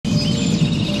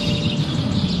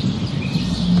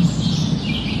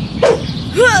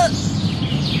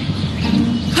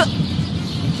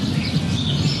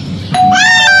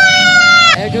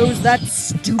There goes that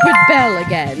stupid bell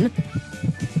again.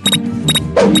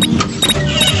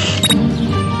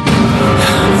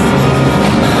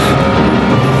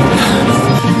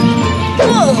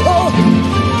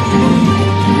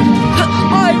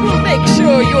 I will make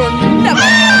sure you're never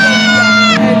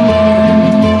again.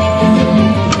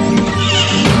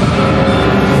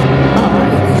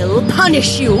 I will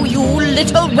punish you, you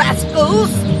little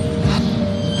rascals!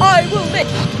 I will make...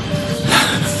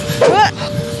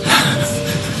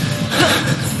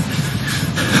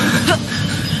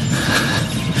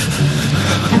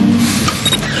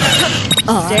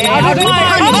 Stay out of my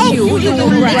house, you little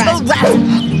rascals!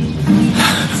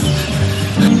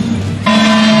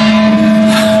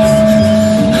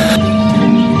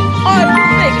 I will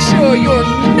make sure you're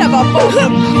never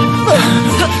bothered.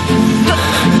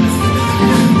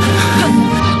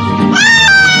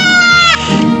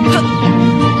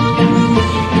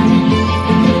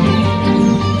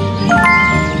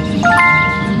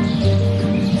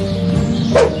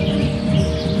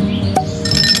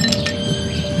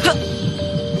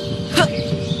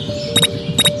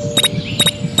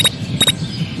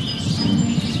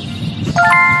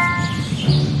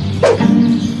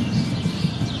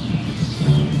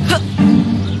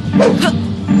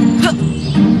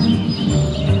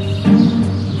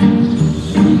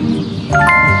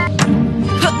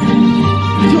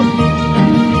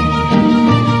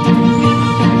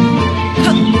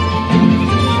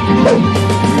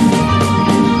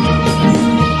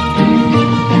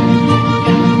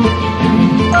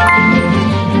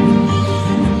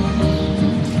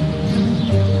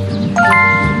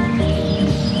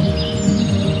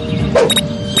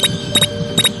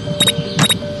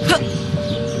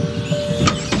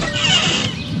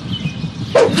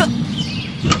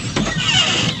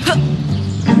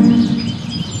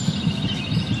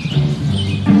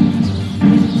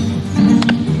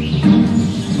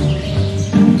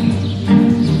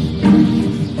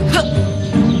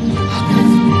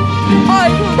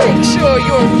 Make sure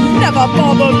you'll never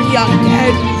bother me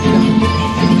again.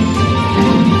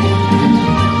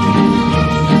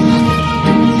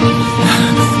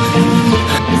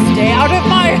 Stay out of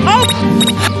my house!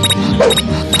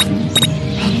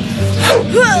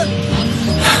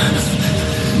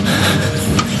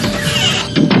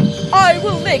 I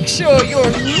will make sure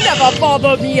you'll never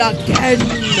bother me again.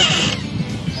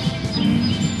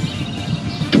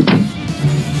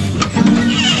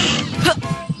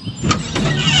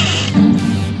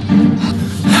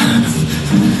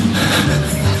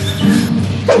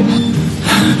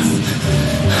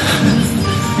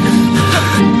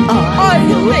 I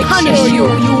will make sure you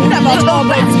never bother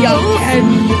me again.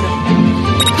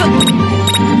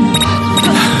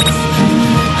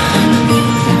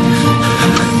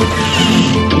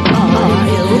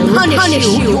 I'll punish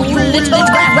you, little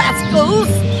rascals!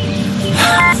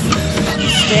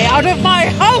 Stay out of my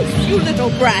house, you little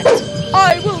brat!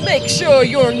 I will make sure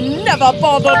you're never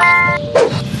bothered.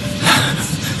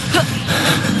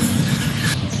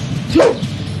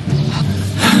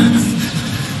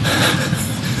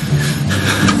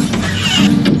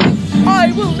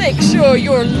 I will make sure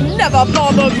you'll never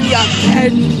bother me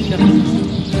again.